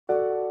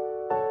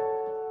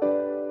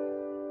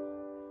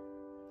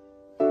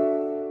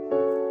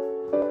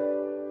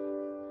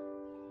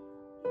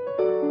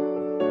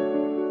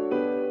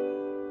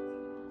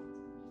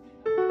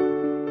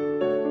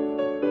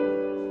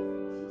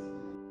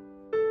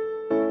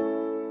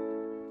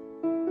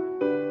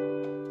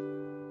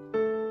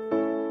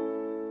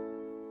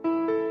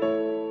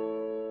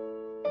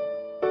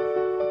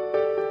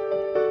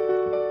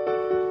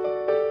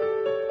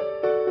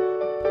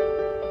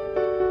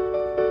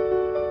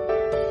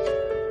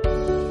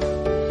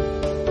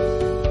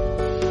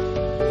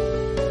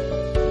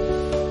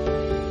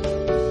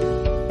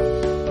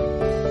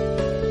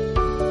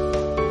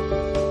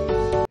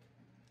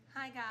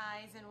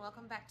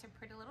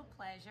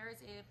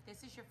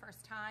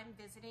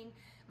watching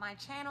my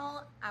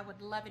channel. I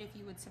would love it if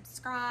you would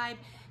subscribe,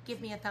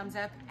 give me a thumbs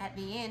up at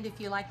the end if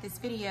you like this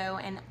video,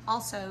 and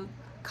also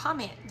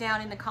comment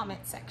down in the comment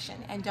section,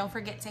 and don't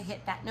forget to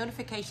hit that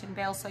notification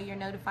bell so you're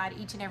notified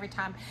each and every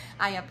time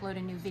I upload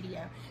a new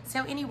video.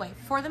 So anyway,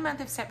 for the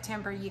month of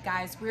September, you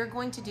guys, we're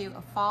going to do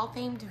a fall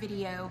themed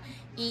video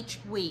each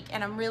week,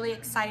 and I'm really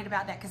excited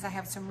about that because I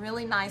have some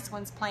really nice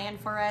ones planned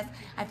for us.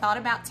 I thought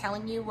about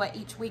telling you what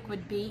each week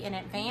would be in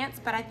advance,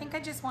 but I think I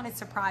just want to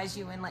surprise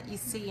you and let you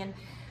see and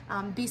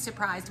be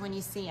surprised when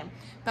you see them.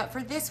 But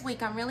for this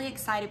week, I'm really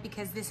excited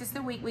because this is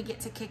the week we get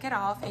to kick it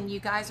off, and you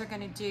guys are going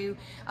to do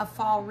a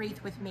fall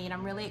wreath with me, and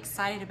I'm really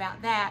excited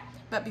about that.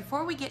 But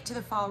before we get to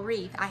the fall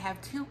wreath, I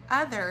have 2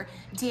 other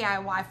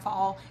DIY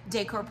fall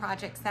decor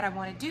projects that I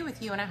want to do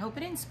with you, and I hope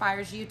it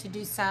inspires you to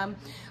do some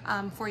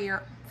for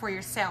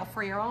yourself,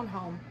 for your own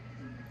home.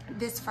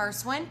 This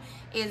first one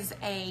is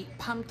a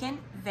pumpkin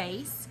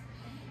vase.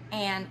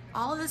 And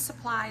all of the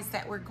supplies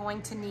that we're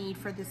going to need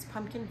for this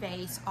pumpkin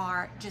vase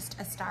are just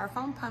a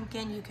styrofoam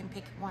pumpkin. You can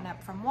pick one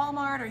up from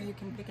Walmart or you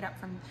can pick it up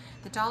from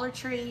the Dollar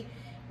Tree.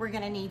 We're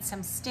gonna need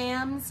some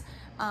stems,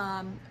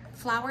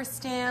 flower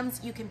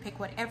stems. You can pick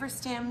whatever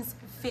stems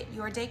fit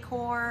your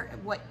decor,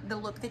 the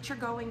look that you're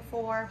going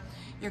for.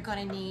 You're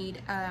gonna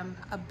need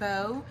a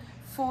bow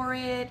for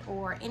it,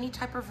 or any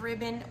type of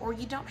ribbon, or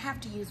you don't have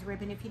to use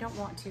ribbon if you don't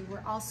want to.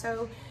 We're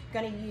also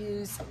gonna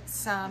use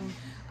some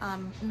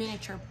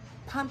miniature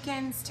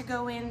pumpkins to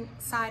go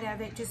inside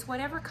of it, just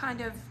whatever kind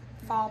of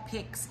fall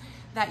picks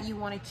that you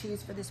want to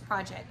choose for this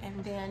project.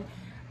 And then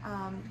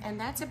and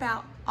that's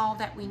about all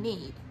that we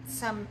need.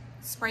 Some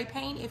spray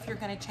paint if you're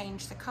going to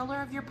change the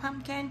color of your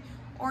pumpkin,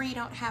 or you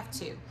don't have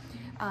to.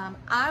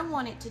 I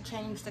wanted to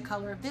change the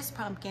color of this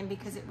pumpkin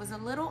because it was a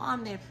little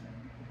on the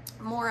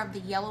more of the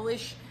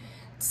yellowish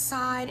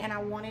side, and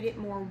I wanted it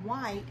more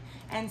white,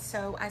 and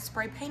so I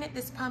spray painted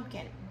this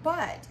pumpkin.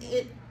 But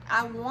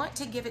I want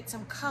to give it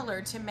some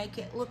color to make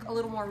it look a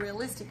little more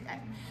realistic.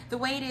 The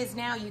way it is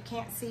now, you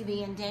can't see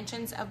the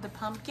indentions of the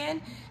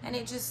pumpkin, and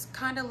it just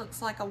kind of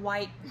looks like a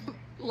white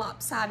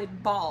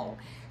lopsided ball.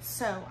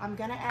 So I'm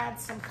gonna add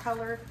some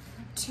color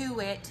to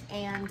it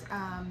and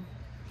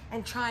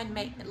try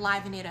and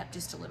liven it up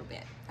just a little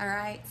bit. All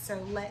right,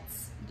 so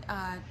let's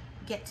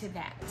get to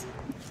that.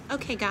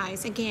 Okay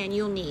guys, again,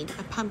 you'll need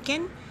a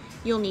pumpkin.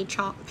 You'll need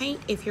chalk paint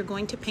if you're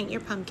going to paint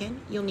your pumpkin.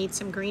 You'll need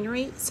some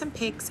greenery, some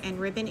picks, and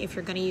ribbon if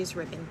you're going to use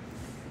ribbon.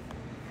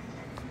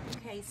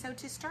 Okay, so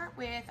to start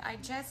with, I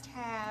just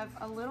have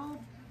a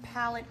little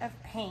palette of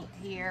paint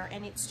here,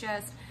 and it's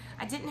just,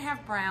 I didn't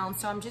have brown,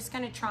 so I'm just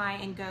going to try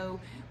and go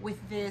with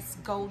this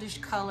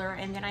goldish color,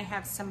 and then I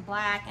have some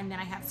black, and then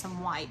I have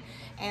some white.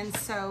 And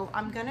so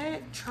I'm going to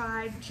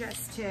try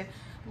just to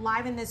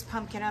liven this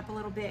pumpkin up a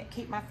little bit,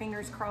 keep my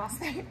fingers crossed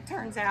that it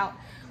turns out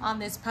on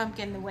this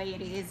pumpkin the way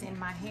it is in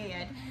my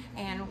head,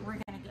 and we're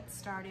gonna get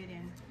started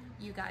and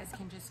you guys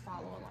can just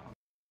follow along.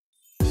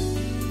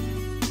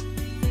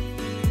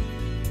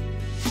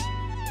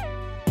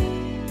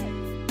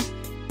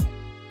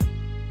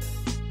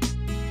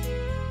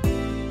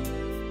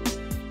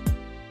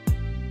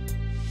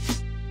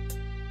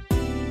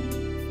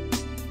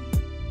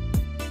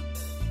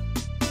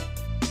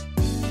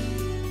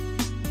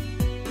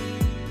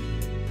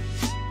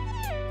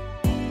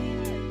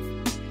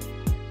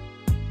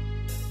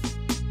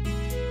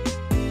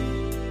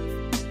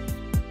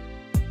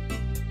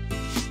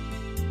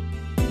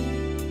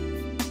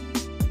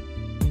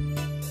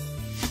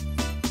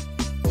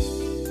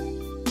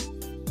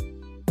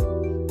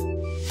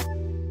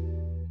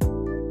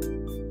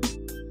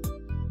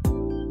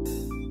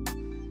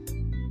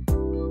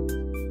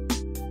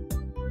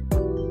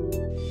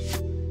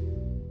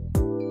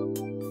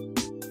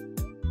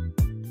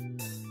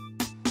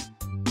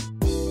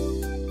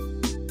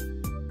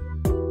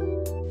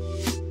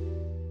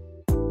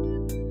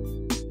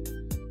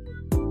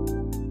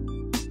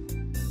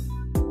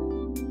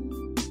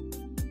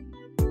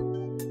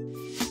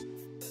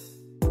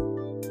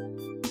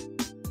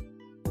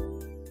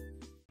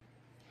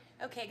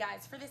 Okay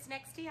guys, for this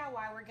next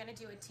DIY, we're gonna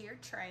do a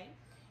tiered tray,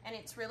 and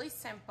it's really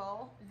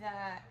simple.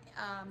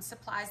 The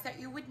supplies that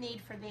you would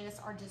need for this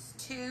are just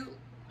 2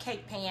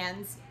 cake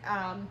pans.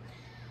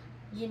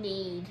 You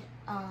need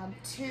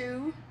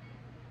 2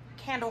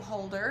 candle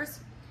holders,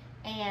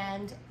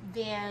 and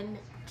then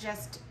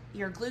just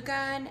your glue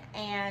gun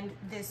and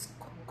this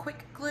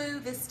quick glue.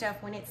 This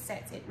stuff, when it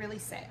sets, it really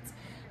sets.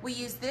 We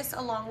use this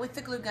along with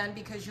the glue gun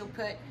because you'll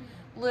put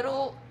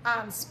little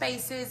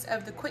spaces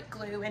of the quick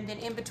glue, and then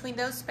in between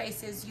those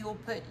spaces you'll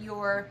put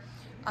your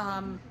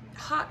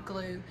hot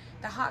glue.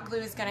 The hot glue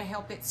is going to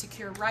help it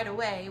secure right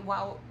away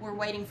while we're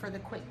waiting for the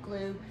quick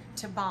glue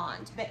to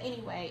bond. But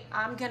anyway,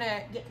 I'm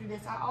gonna get through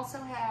this. I also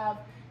have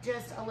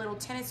just a little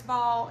tennis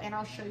ball, and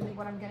I'll show you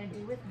what I'm gonna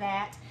do with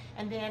that.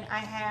 And then I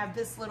have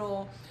this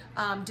little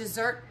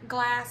dessert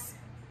glass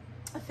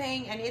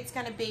thing, and it's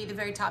gonna be the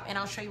very top, and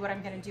I'll show you what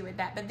I'm gonna do with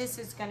that. But this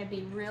is gonna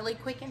be really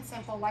quick and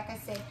simple. Like I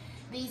said,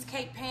 these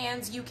cake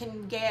pans you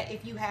can get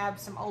if you have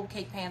some old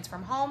cake pans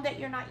from home that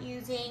you're not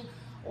using,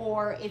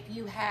 or if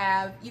you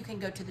have, you can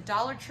go to the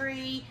Dollar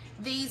Tree.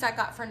 These I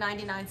got for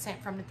 99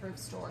 cents from the thrift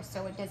store,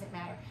 so it doesn't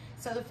matter.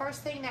 So the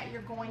first thing that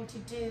you're going to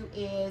do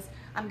is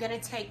I'm going to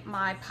take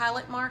my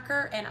Pilot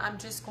marker and I'm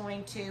just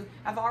going to,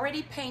 I've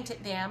already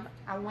painted them.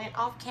 I went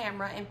off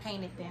camera and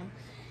painted them.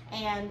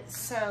 And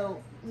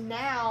so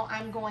now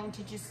I'm going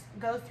to just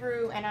go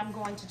through and I'm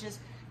going to just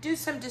do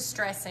some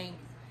distressing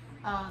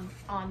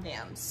on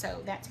them.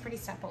 So that's pretty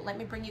simple. Let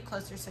me bring you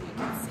closer so you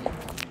can see.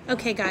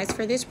 Okay guys,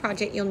 for this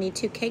project you'll need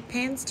 2 cake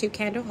pans, 2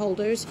 candle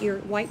holders, your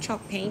white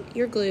chalk paint,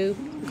 your glue,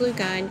 glue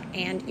gun,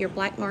 and your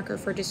black marker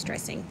for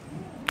distressing.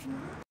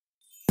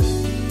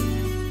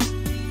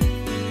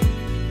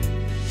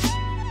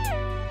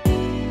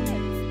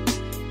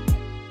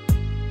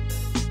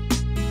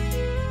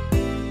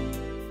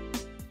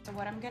 So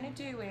what I'm going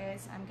to do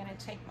is I'm going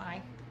to take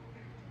my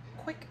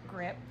quick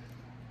grip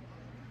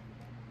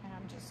and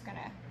I'm just going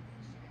to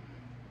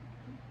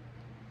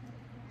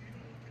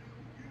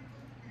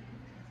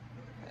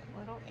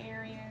little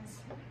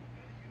areas.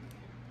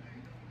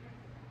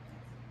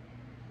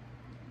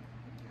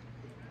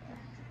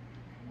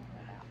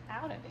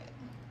 Out of it.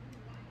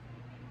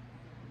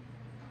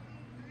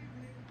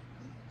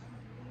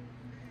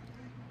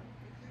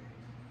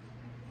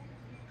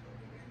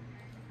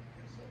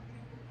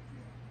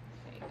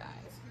 Okay, guys.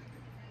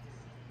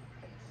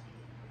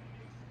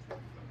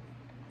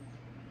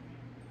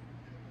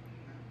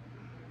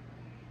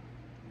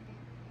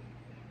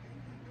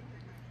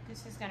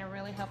 This is going to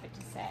really help it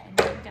to set. And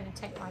then I'm going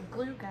to take my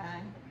glue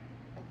gun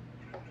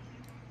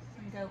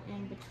and go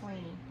in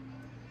between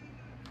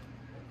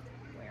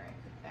where I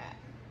put that.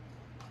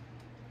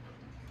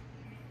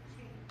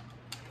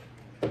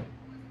 And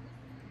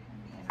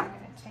then I'm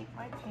going to take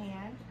my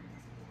pan,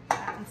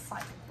 that one's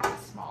slightly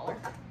smaller,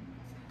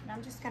 and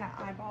I'm just going to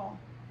eyeball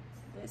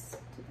this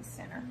to the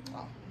center.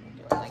 Well, let me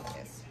do it like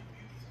this.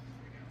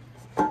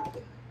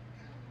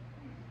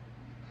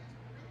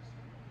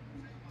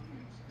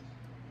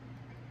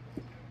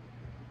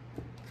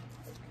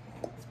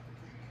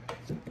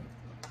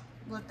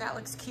 Look, that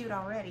looks cute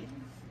already.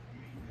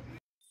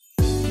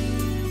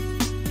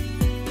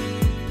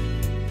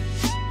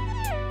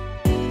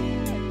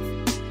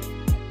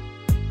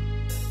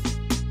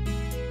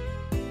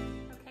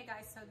 Okay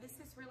guys, so this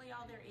is really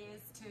all there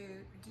is to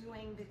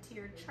doing the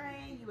tiered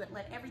tray. You would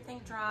let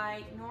everything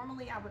dry.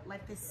 Normally I would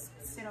let this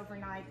sit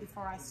overnight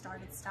before I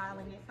started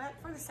styling it, but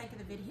for the sake of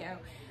the video,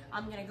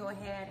 I'm gonna go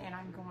ahead and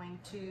I'm going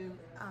to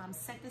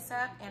set this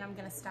up and I'm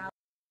gonna style.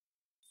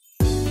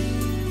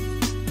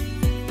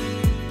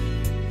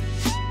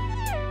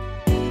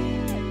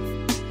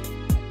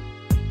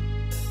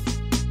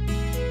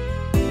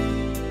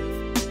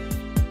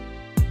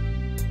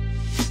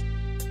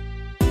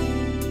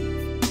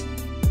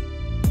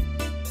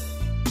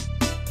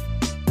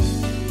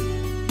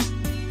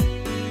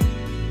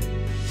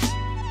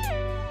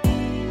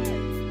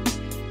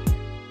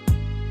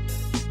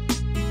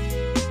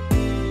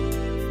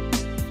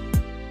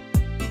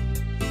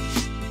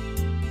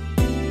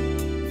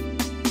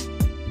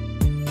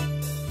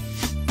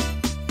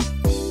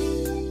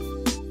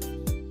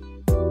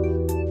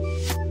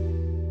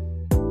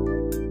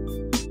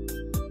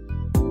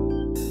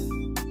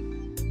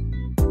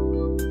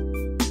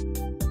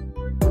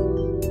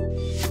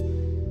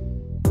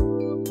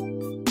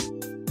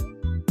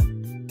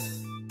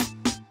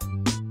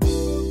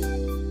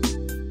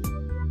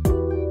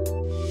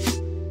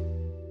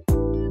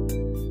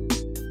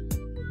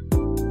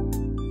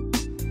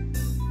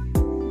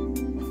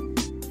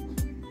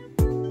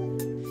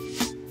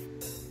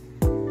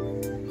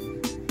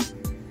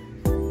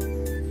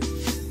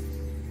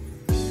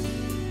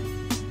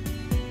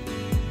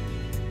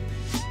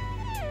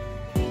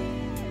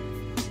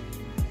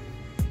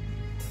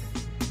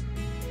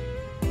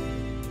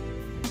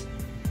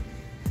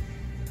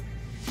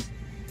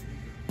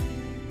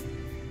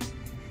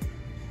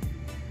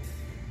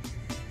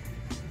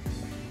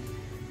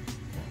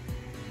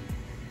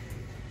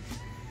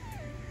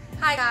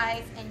 Hi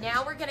guys, and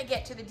now we're gonna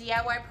get to the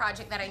DIY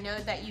project that I know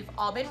that you've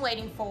all been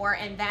waiting for,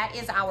 and that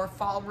is our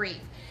fall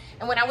wreath.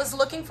 And when I was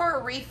looking for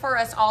a wreath for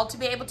us all to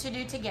be able to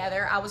do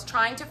together, I was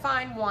trying to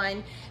find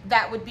one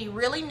that would be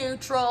really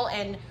neutral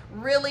and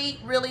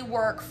really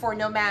work for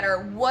no matter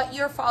what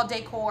your fall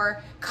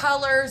decor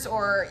colors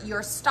or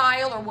your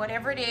style or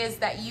whatever it is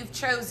that you've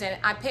chosen.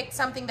 I picked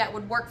something that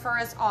would work for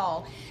us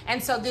all.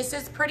 And so this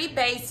is pretty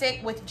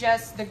basic with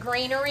just the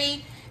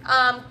greenery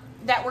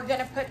that we're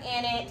gonna put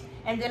in it.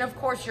 And then of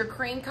course your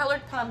cream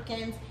colored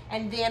pumpkins,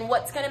 and then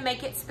what's gonna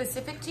make it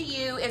specific to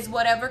you is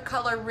whatever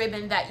color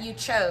ribbon that you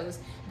chose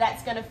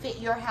that's gonna fit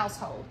your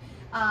household.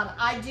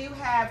 I do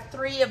have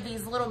 3 of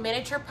these little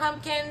miniature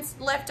pumpkins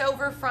left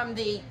over from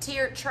the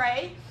tiered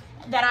tray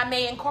that I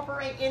may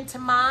incorporate into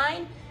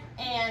mine,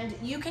 and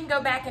you can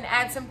go back and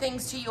add some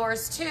things to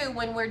yours too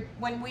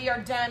when we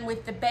are done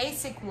with the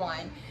basic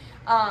one.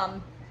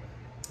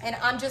 And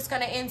I'm just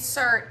gonna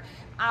insert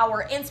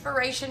our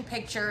inspiration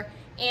picture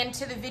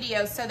into the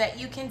video so that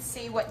you can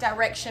see what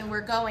direction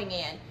we're going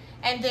in.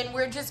 And then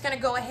we're just gonna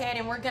go ahead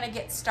and we're gonna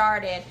get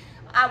started.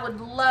 I would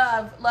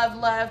love, love,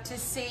 love to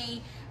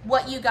see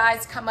what you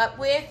guys come up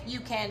with. You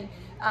can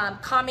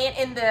comment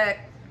in the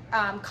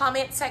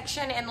comment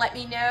section and let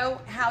me know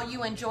how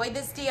you enjoyed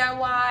this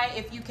DIY.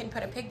 If you can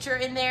put a picture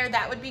in there,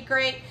 that would be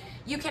great.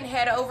 You can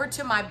head over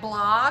to my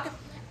blog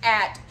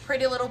at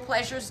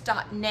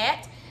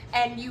prettylittlepleasures.net,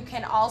 and you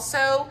can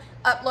also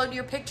upload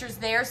your pictures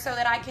there so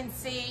that I can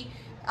see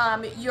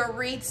your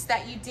wreaths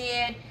that you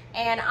did.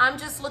 And I'm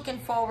just looking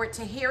forward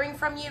to hearing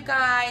from you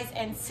guys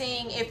and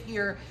seeing if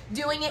you're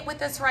doing it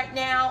with us right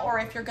now or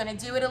if you're going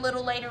to do it a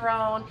little later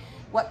on,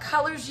 what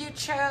colors you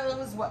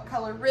chose, what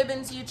color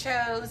ribbons you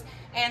chose.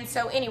 And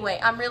so anyway,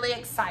 I'm really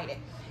excited.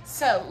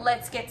 So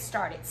let's get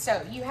started.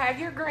 So you have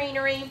your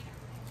greenery,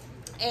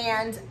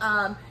 and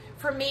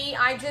for me,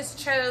 I just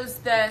chose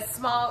the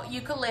small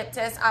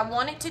eucalyptus. I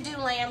wanted to do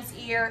lamb's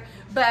ear,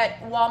 but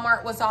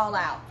Walmart was all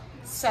out.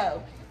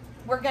 So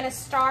we're gonna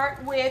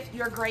start with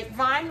your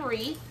grapevine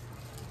wreath,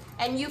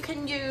 and you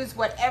can use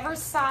whatever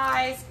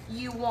size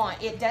you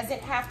want. It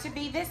doesn't have to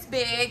be this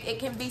big. It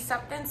can be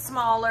something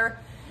smaller.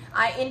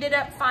 I ended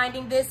up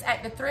finding this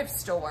at the thrift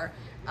store.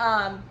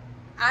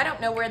 I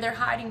don't know where they're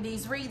hiding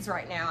these wreaths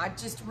right now. I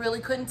just really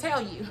couldn't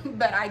tell you,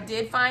 but I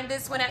did find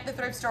this one at the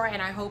thrift store, and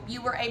I hope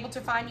you were able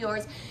to find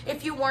yours.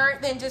 If you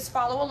weren't, then just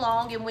follow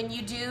along, and when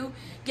you do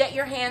get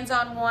your hands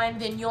on one,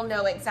 then you'll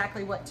know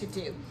exactly what to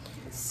do.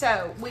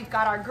 So we've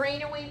got our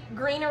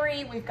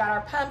greenery, we've got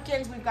our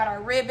pumpkins, we've got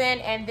our ribbon,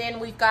 and then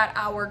we've got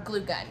our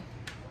glue gun.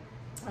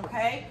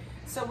 Okay,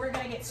 so we're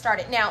gonna get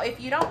started. Now, if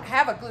you don't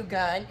have a glue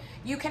gun,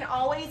 you can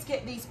always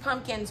get these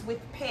pumpkins with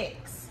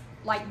picks,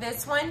 like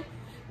this one,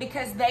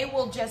 because they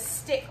will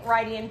just stick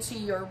right into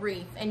your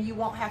wreath and you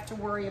won't have to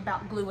worry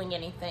about gluing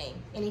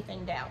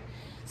anything down.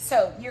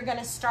 So you're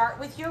gonna start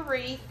with your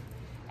wreath,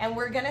 and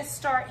we're gonna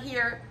start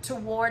here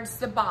towards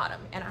the bottom.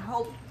 And I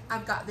hope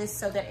I've got this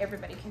so that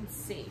everybody can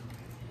see.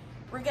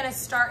 We're gonna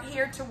start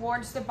here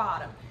towards the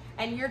bottom.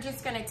 And you're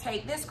just gonna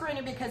take this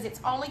greenery, because it's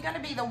only gonna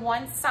be the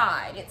one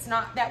side. It's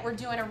not that we're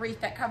doing a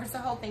wreath that covers the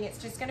whole thing.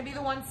 It's just gonna be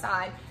the one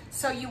side.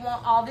 So you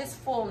want all this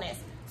fullness.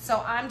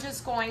 So I'm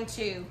just going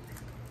to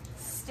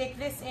stick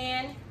this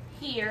in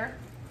here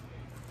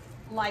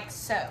like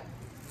so.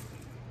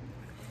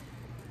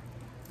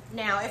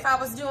 Now, if I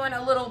was doing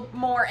a little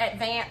more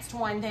advanced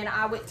one, then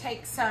I would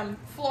take some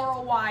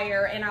floral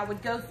wire and I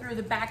would go through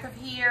the back of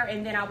here,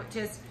 and then I would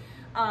just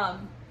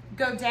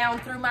go down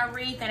through my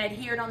wreath and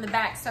adhere it on the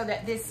back so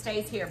that this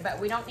stays here. But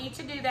we don't need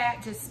to do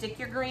that. Just stick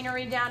your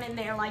greenery down in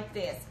there like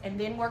this. And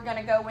then we're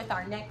gonna go with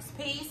our next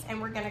piece,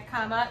 and we're gonna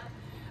come up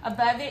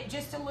above it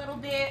just a little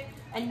bit,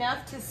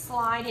 enough to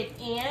slide it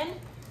in.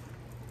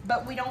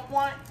 But we don't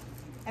want,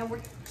 and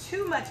we're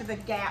too much of a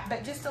gap,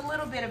 but just a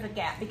little bit of a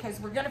gap, because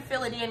we're gonna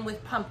fill it in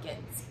with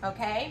pumpkins,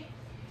 okay?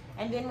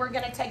 And then we're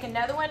gonna take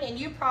another one, and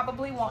you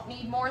probably won't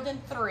need more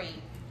than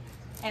 3.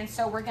 And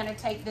so we're gonna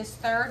take this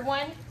third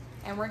one,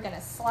 and we're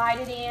gonna slide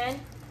it in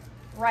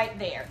right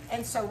there.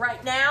 And so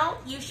right now,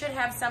 you should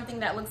have something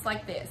that looks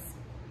like this,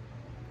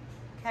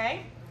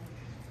 okay?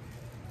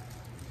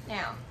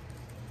 Now,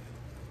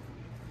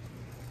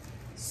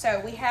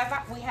 so we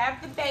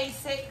have the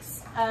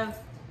basics of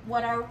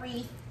what our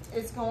wreath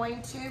is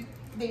going to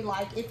be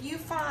like. If you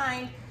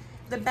find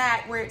the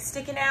back where it's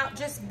sticking out,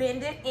 just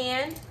bend it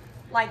in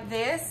like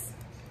this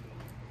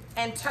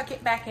and tuck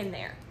it back in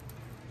there,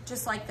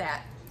 just like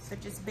that. So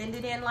just bend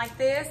it in like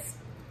this.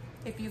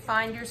 If you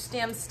find your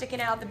stem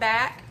sticking out the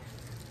back,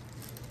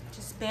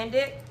 just bend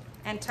it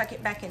and tuck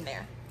it back in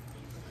there.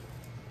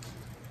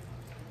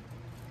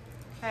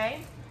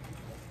 Okay,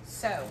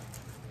 so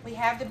we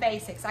have the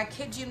basics. I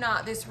kid you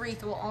not, this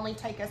wreath will only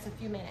take us a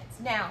few minutes.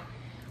 Now,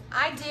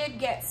 I did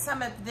get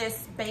some of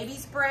this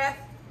baby's breath,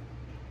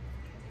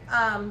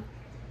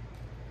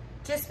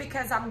 just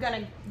because I'm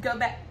gonna go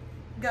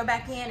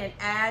back in and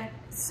add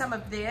some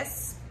of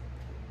this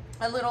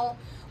a little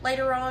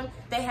later on.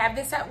 They have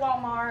this at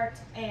Walmart,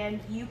 and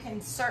you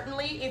can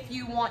certainly, if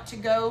you want to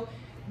go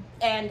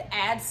and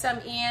add some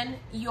in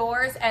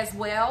yours as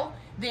well,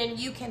 then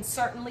you can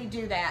certainly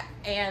do that.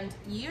 And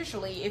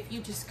usually if you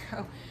just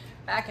go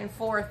back and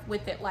forth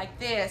with it like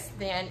this,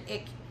 then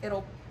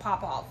it'll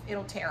pop off,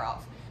 it'll tear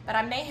off. But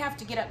I may have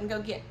to get up and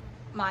go get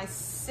my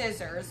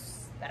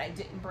scissors that I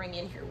didn't bring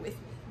in here with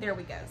me. There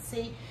we go.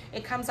 See,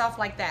 it comes off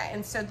like that.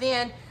 And so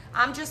then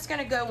I'm just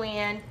gonna go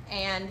in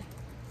and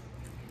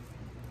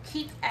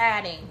keep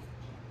adding.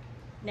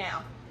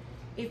 Now,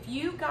 if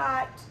you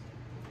got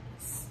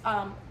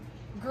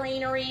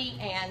greenery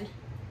and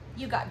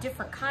you got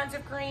different kinds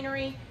of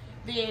greenery,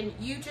 then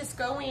you just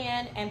go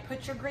in and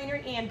put your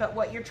greenery in, but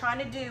what you're trying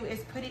to do is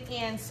put it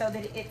in so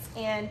that it's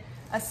in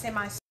a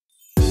semi-circle.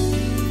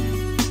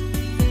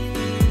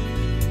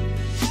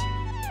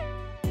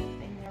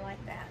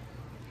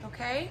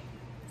 Okay,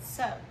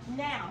 so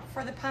now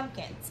for the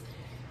pumpkins,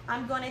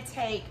 I'm going to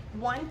take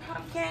one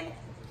pumpkin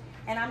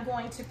and I'm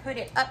going to put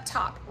it up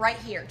top right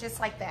here, just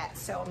like that.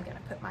 So I'm going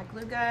to put my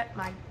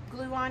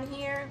glue on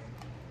here,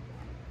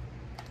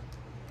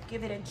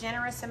 give it a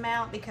generous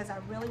amount because I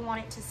really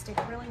want it to stick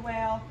really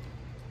well,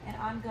 and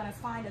I'm going to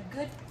find a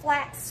good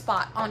flat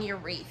spot on your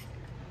wreath.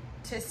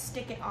 to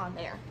stick it on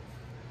there.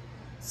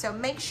 So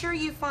make sure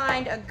you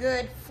find a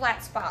good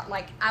flat spot.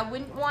 Like, I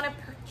wouldn't want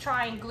to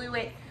try and glue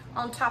it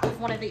on top of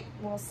one of the,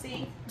 we'll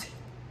see,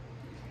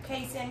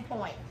 case in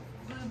point,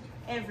 glue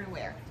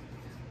everywhere.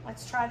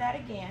 Let's try that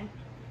again.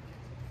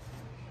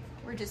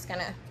 We're just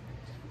gonna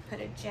put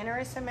a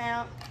generous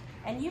amount,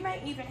 and you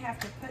may even have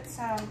to put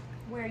some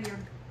where you're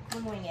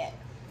gluing it.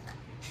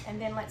 And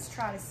then let's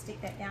try to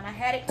stick that down. I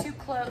had it too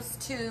close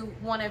to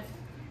one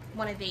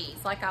of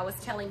these, like I was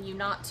telling you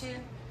not to.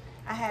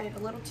 I had it a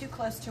little too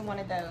close to one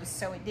of those,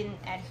 so it didn't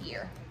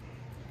adhere.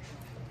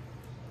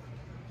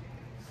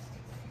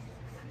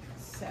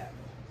 So,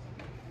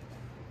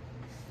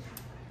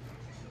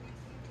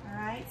 all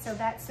right, so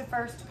that's the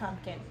first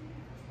pumpkin.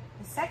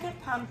 The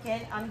second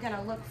pumpkin, I'm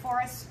gonna look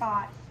for a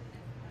spot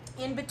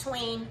in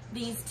between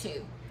these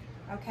two,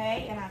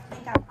 okay? And I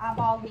think I've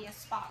eyeballed me a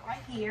spot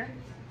right here.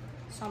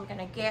 So I'm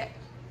gonna get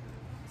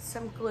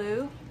some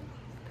glue,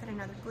 put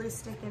another glue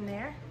stick in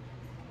there.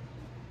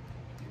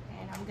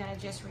 And I'm gonna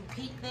just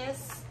repeat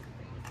this.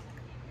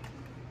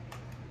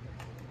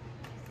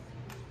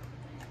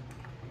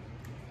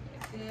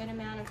 A good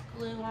amount of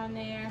glue on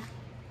there.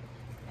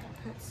 Gonna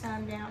put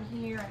some down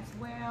here as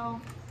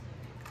well.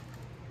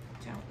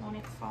 Don't want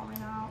it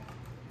falling off.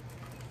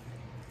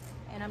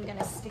 And I'm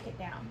gonna stick it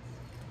down.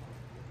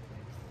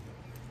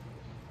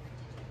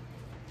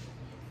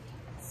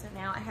 So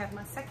now I have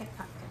my second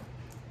pumpkin.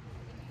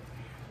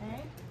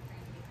 Okay.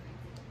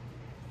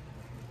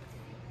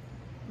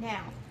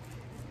 Now,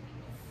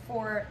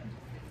 for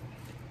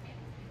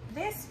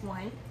this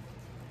one,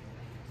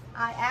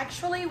 I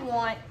actually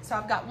want, so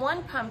I've got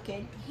one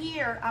pumpkin.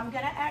 Here, I'm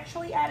gonna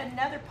actually add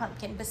another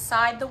pumpkin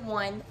beside the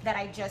one that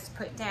I just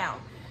put down.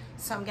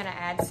 So I'm gonna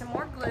add some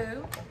more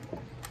glue.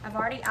 I've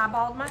already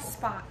eyeballed my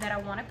spot that I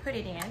wanna put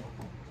it in.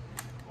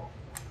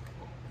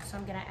 So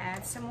I'm gonna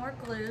add some more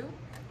glue.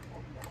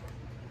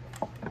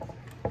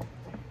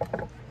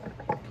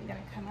 I'm gonna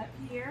come up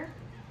here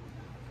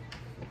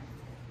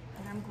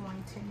and I'm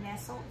going to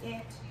nestle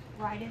it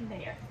right in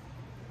there,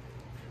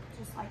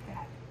 just like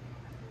that.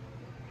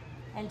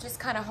 And just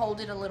kind of hold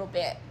it a little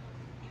bit.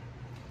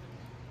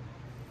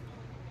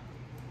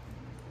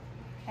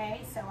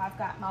 Okay, so I've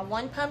got my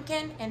one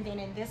pumpkin, and then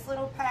in this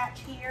little patch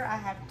here, I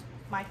have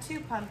my two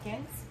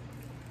pumpkins,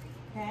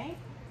 okay?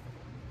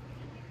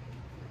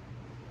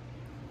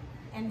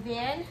 And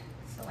then,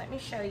 so let me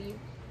show you,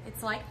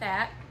 it's like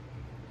that.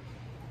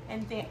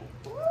 And then,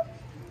 whoop,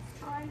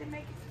 trying to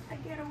make a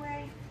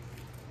getaway.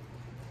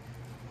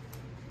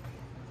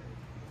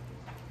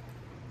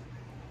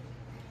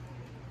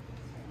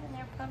 In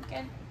there,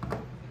 pumpkin.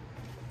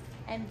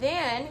 And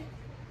then,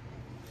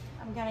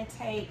 I'm gonna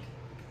take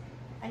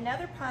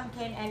another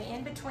pumpkin, and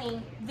in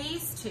between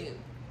these two,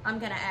 I'm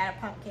gonna add a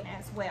pumpkin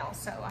as well.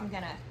 So I'm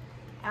gonna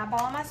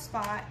eyeball my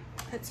spot,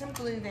 put some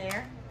glue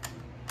there,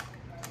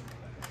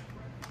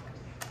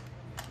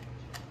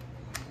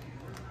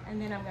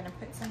 and then I'm gonna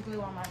put some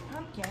glue on my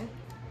pumpkin.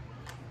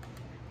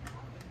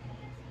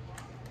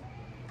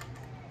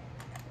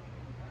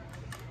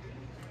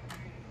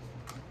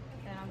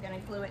 And I'm gonna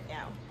glue it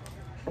down.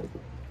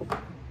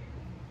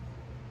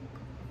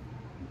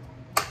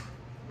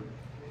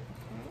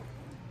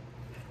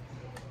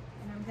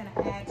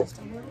 Add just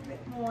a little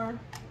bit more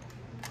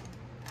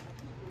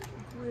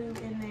glue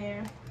in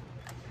there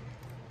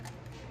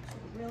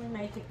to really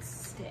make it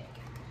stick.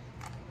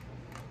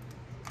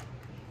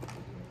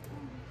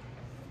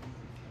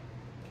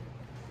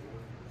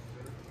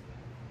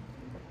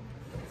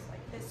 Just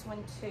like this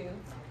one too.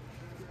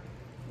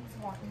 He's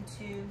wanting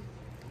to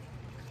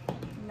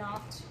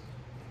not,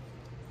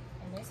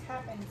 and this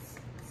happens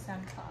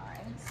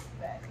sometimes,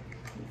 but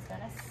he's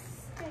gonna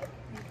stick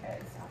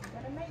because I'm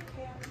gonna make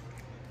him.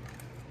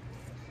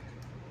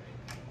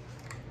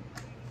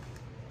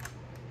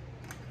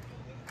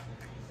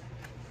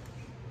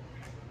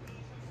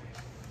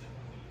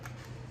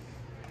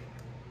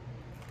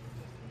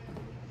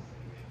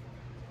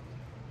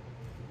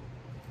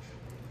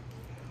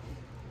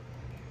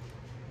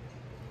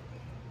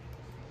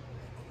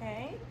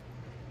 Okay.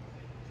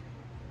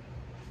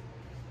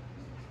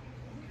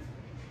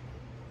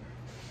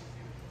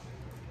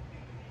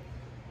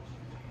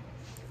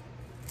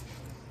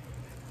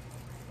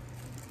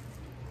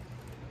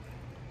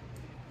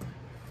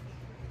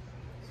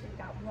 So you've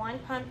got one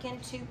pumpkin,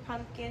 two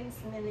pumpkins,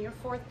 and then your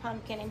fourth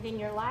pumpkin, and then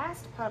your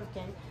last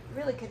pumpkin. You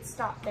really could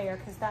stop there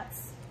because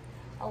that's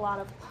a lot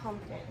of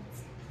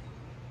pumpkins.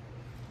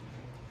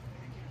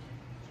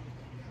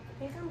 I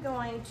think I'm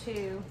going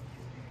to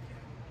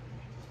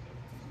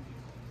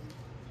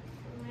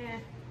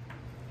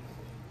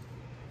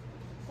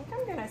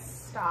I'm gonna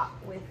stop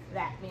with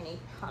that many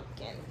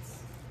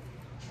pumpkins.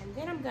 And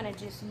then I'm gonna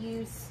just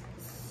use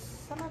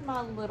some of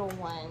my little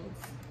ones.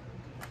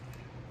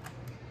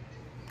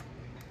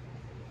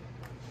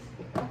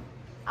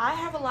 I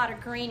have a lot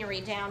of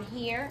greenery down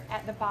here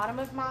at the bottom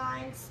of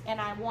mine,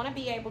 and I wanna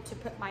be able to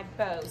put my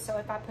bow. So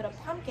if I put a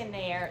pumpkin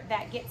there,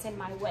 that gets in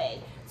my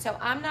way. So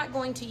I'm not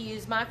going to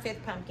use my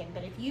fifth pumpkin,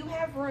 but if you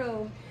have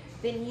room,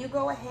 then you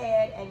go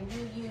ahead and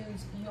you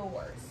use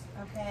yours,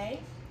 okay?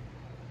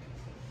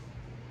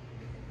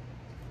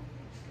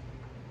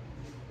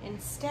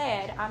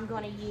 Instead, I'm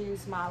going to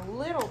use my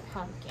little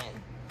pumpkin.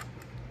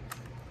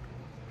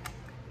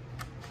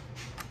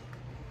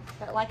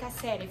 But like I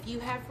said, if you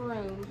have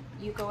room,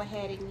 you go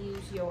ahead and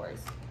use yours.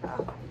 Oh,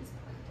 these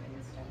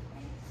pumpkins don't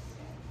make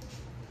sense.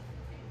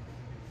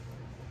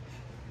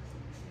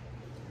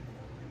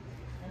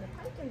 And the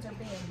pumpkins are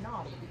being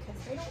naughty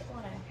because they don't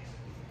want to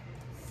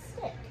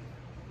stick.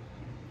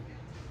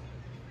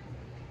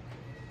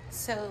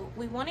 So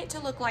we want it to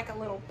look like a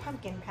little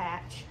pumpkin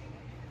patch.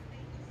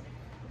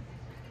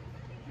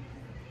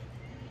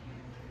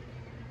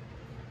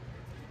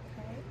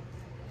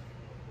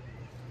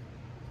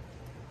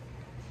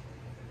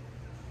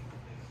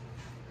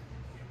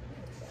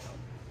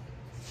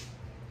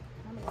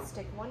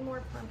 Stick one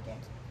more pumpkin.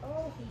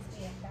 Oh, he's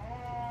being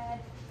bad.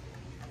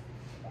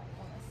 Don't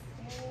want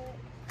to stick.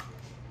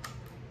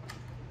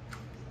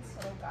 This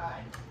little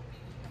guy.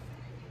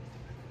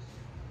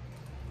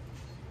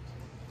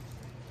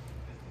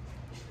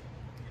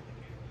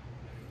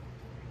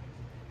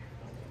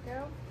 There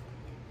we go.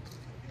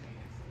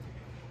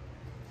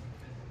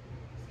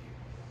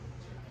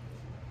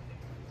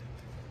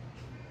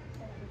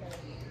 Then we're going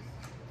to use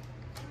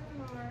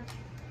one more.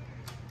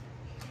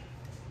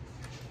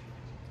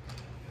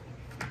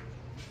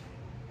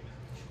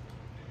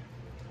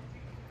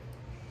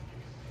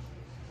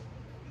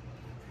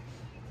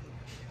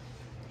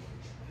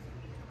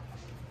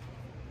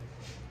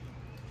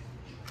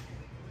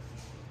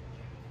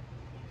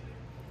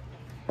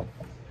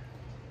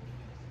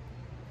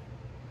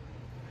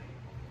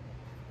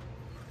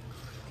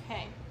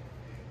 Okay,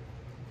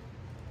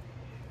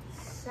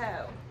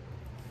 so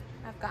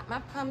I've got my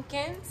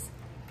pumpkins.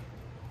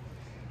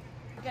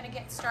 We're gonna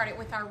get started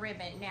with our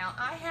ribbon. Now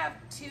I have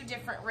two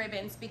different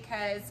ribbons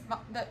because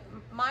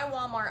my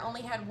Walmart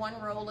only had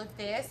one roll of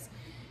this,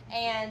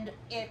 and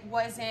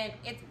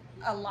it's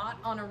a lot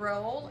on a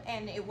roll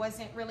and it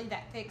wasn't really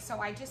that thick, so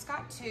I just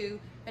got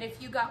two, but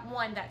if you got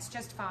one, that's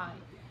just fine.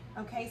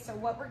 Okay, so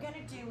what we're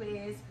gonna do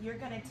is you're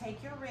gonna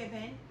take your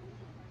ribbon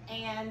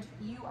and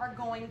you are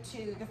going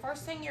to, the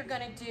first thing you're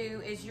going to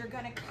do is you're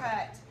going to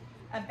cut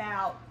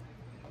about,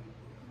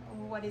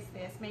 what is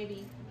this,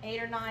 maybe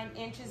 8 or 9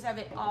 inches of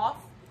it off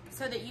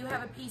so that you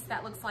have a piece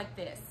that looks like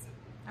this,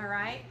 all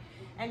right?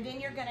 And then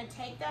you're going to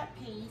take that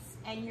piece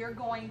and you're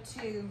going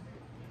to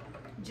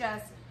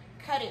just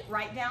cut it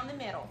right down the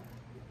middle.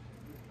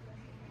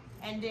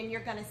 And then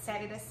you're going to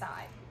set it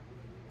aside.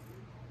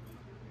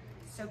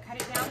 So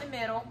cut it down the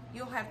middle.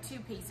 You'll have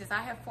 2 pieces.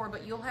 I have 4,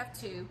 but you'll have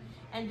 2.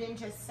 And then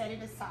just set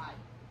it aside,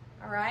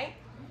 all right?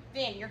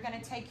 Then you're gonna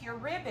take your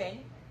ribbon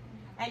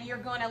and you're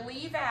gonna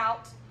leave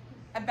out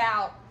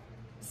about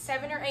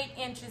 7 or 8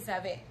 inches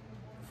of it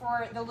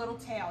for the little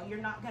tail. You're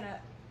not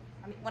gonna,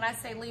 I mean, when I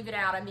say leave it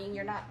out, I mean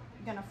you're not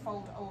gonna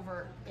fold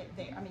over it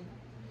there. I mean,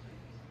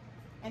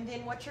 and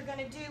then what you're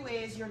gonna do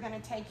is you're gonna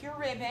take your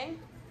ribbon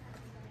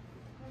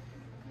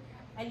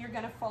and you're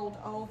gonna fold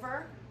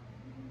over,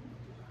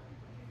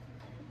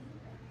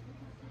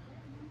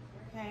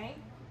 okay?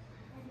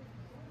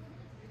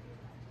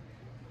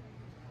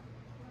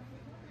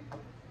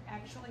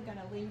 Actually going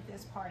to leave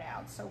this part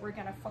out, so we're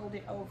going to fold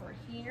it over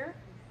here,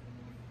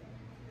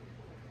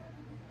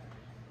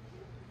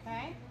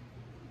 okay,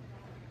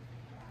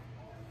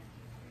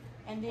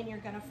 and then you're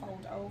going to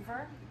fold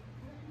over,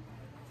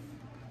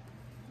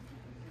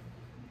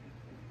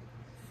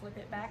 flip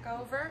it back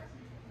over.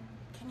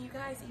 Can you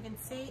guys even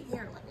see?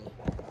 Here, let me,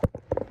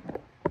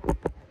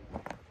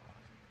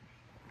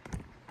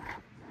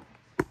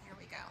 here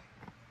we go.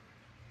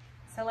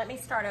 So let me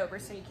start over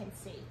so you can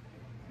see.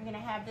 You're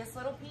going to have this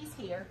little piece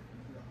here.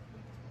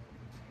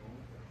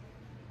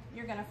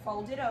 You're going to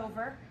fold it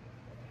over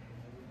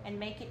and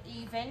make it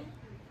even.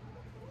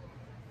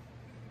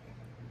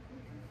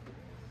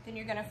 Then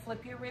you're going to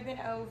flip your ribbon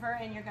over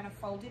and you're going to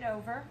fold it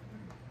over.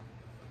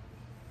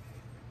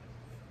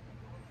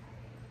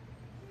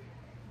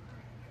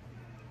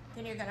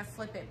 Then you're going to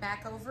flip it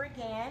back over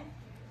again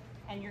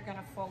and you're going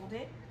to fold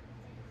it.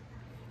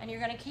 And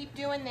you're going to keep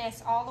doing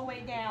this all the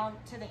way down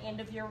to the end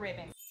of your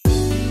ribbon.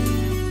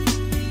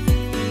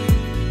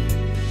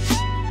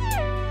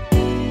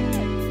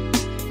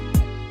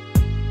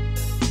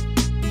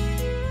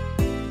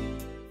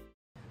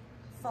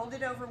 Fold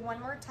it over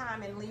one more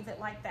time and leave it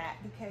like that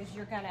because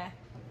you're gonna,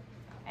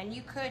 and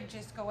you could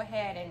just go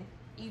ahead and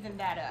even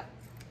that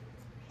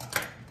up,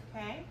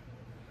 okay?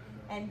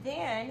 And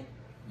then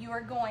you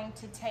are going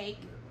to take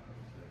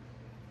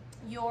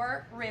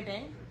your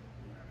ribbon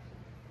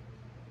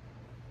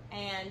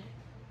and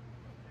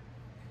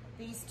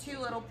these 2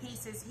 little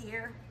pieces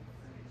here,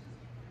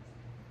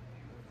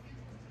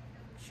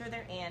 make sure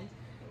they're in.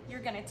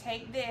 You're gonna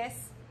take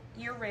this,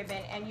 your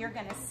ribbon, and you're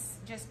gonna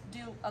just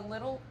do a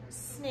little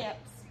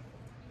snips.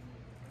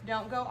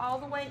 Don't go all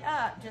the way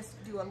up,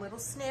 just do a little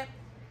snip.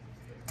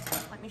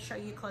 Let me show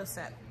you close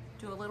up.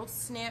 Do a little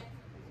snip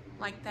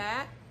like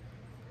that.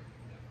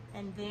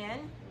 And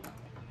then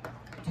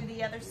do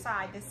the other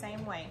side the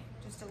same way,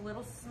 just a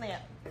little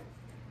snip.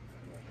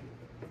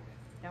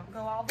 Don't go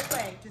all the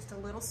way, just a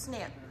little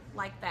snip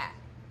like that.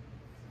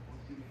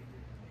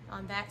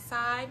 On that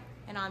side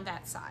and on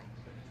that side.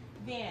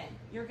 Then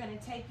you're gonna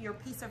take your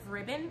piece of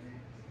ribbon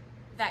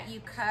that you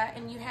cut,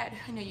 and you had,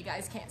 I know you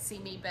guys can't see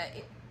me, but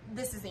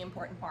this is the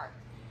important part.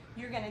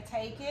 You're gonna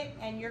take it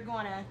and you're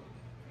gonna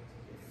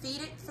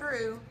feed it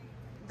through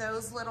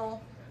those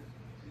little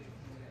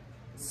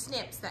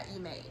snips that you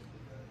made,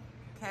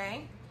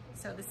 okay?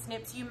 So the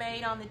snips you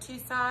made on the two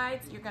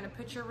sides, you're gonna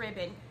put your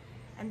ribbon,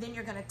 and then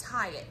you're gonna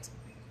tie it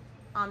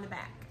on the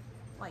back,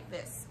 like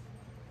this.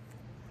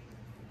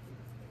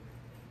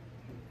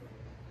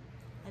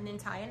 And then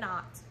tie a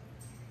knot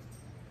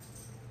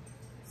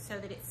so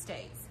that it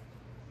stays,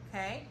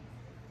 okay?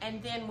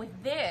 And then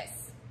with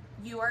this,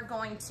 you are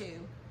going to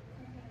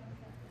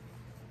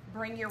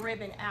bring your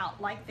ribbon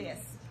out like this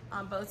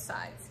on both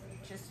sides.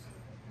 Just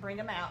bring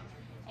them out.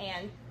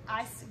 And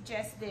I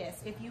suggest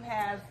this, if you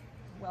have,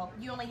 well,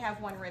 you only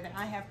have one ribbon,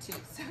 I have two,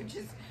 so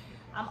just,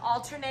 I'm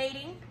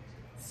alternating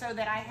so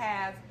that I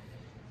have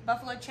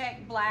buffalo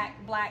check,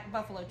 black, black,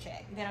 buffalo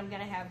check. Then I'm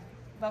gonna have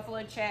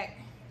buffalo check,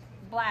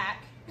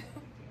 black,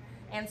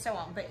 and so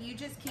on. But you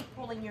just keep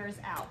pulling yours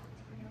out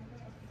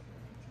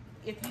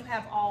if you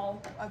have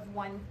all of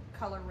one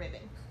color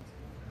ribbon.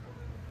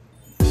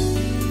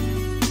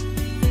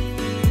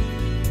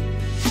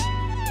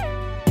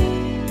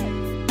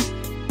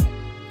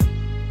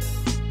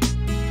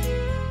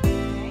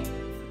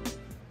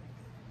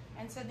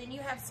 So then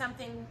you have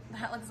something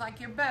that looks like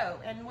your bow.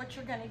 And what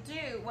you're gonna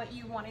do, what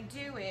you wanna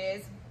do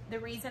is, the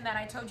reason that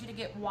I told you to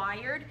get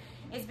wired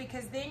is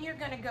because then you're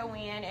gonna go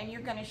in and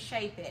you're gonna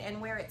shape it.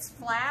 And where it's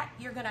flat,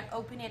 you're gonna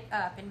open it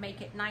up and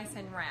make it nice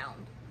and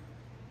round.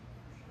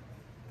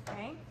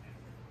 Okay?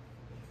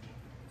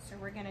 So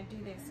we're gonna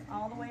do this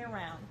all the way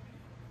around.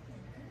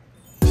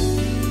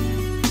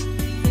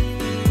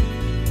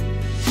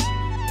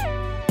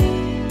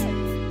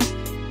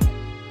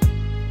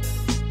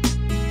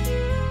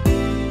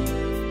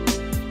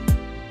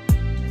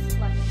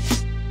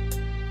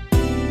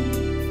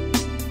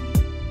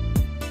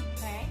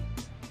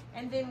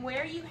 Then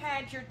where you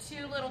had your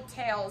two little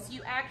tails,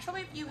 you actually,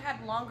 if you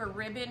had longer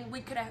ribbon,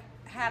 we could have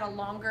had a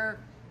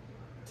longer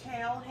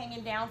tail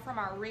hanging down from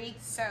our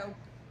wreath. So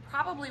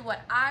probably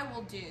what I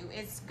will do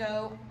is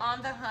go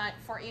on the hunt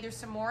for either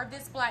some more of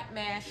this black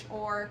mesh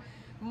or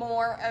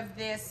more of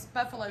this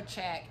buffalo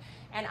check,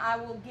 and I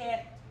will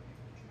get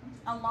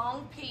a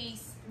long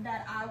piece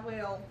that I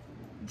will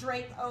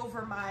drape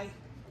over my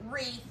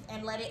wreath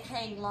and let it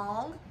hang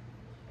long.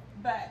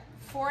 But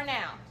for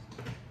now,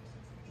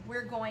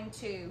 we're going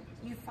to,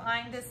 you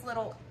find this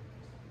little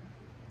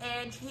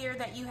edge here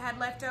that you had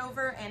left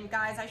over, and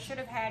guys, I should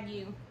have had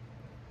you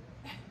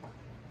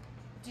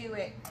do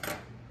it,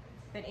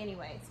 but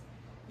anyways,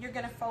 you're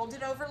gonna fold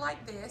it over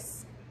like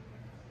this.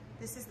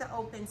 This is the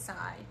open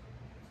side.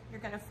 You're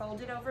gonna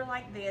fold it over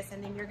like this,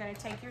 and then you're gonna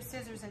take your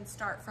scissors and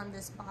start from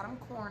this bottom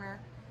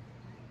corner,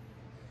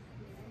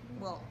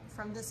 well,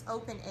 from this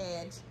open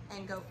edge,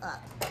 and go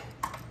up.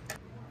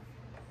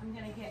 I'm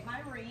gonna get my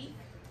wreath.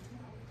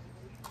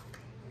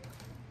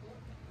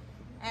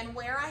 And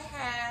where I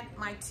had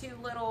my two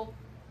little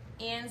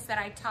ends that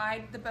I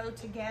tied the bow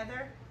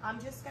together,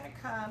 I'm just gonna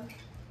come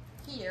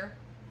here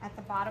at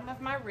the bottom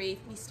of my wreath.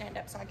 Let me stand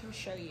up so I can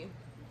show you.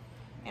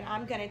 And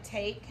I'm gonna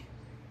take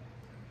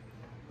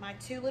my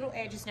two little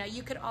edges. Now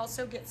you could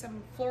also get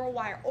some floral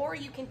wire, or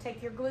you can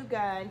take your glue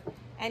gun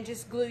and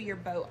just glue your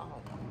bow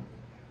on,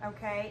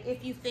 okay?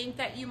 If you think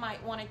that you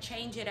might wanna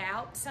change it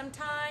out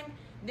sometime,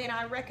 then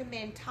I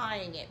recommend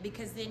tying it,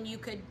 because then you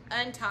could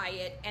untie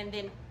it and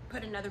then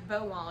put another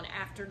bow on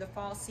after the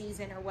fall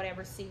season or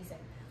whatever season.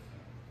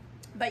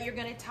 But you're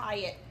gonna tie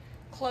it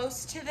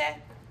close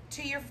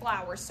to your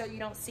flower so you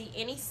don't see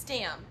any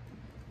stem.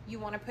 You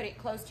wanna put it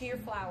close to your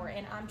flower,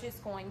 and I'm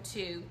just going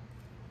to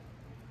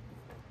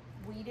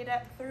weed it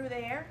up through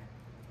there,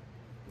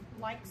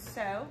 like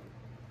so.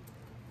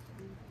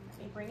 Let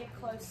me bring it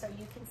close so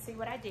you can see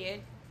what I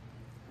did.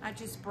 I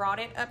just brought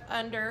it up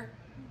under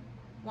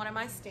one of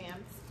my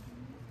stems,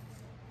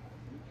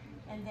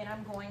 and then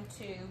I'm going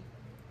to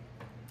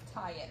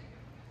tie it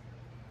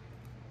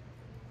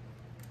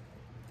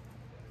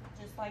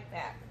just like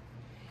that.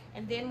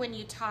 And then when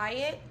you tie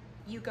it,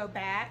 you go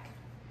back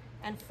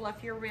and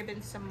fluff your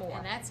ribbon some more,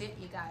 and that's it,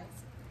 you guys.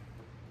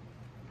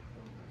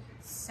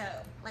 So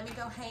let me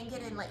go hang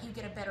it and let you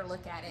get a better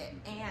look at it.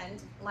 And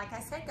like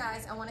I said,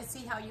 guys, I want to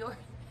see how your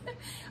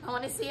I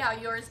want to see how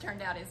yours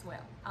turned out as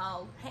well.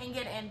 I'll hang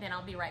it and then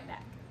I'll be right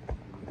back.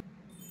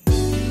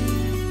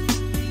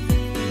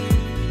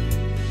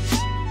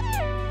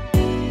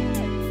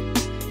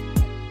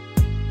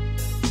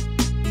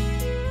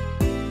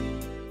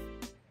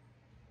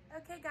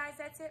 Guys,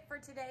 that's it for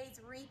today's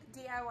wreath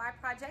DIY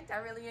project. I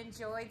really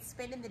enjoyed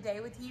spending the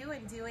day with you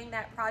and doing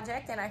that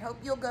project, and I hope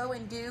you'll go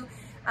and do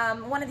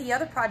one of the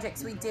other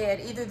projects we did,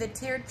 either the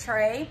tiered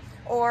tray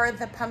or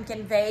the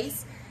pumpkin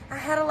vase. I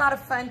had a lot of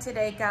fun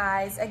today,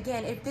 guys.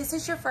 Again, if this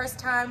is your first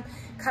time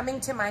coming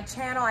to my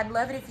channel, I'd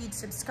love it if you'd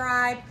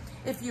subscribe.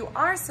 If you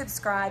are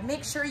subscribed,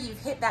 make sure you've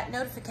hit that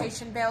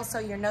notification bell so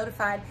you're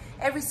notified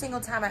every single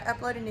time I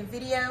upload a new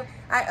video.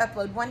 I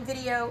upload one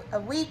video a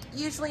week,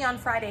 usually on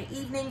Friday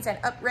evenings, and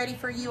up ready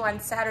for you on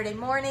Saturday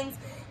mornings.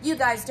 You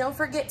guys, don't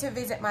forget to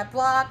visit my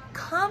blog.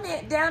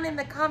 Comment down in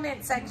the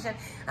comment section.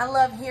 I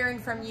love hearing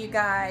from you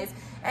guys.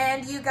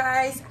 And you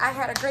guys, I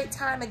had a great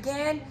time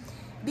again.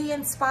 Be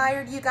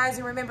inspired, you guys,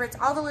 and remember, it's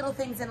all the little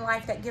things in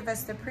life that give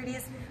us the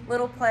prettiest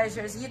little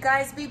pleasures. You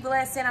guys be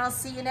blessed, and I'll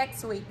see you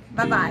next week.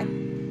 Bye-bye.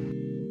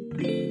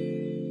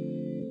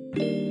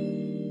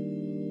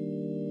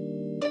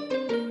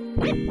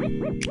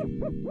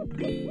 Thank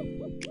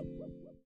you.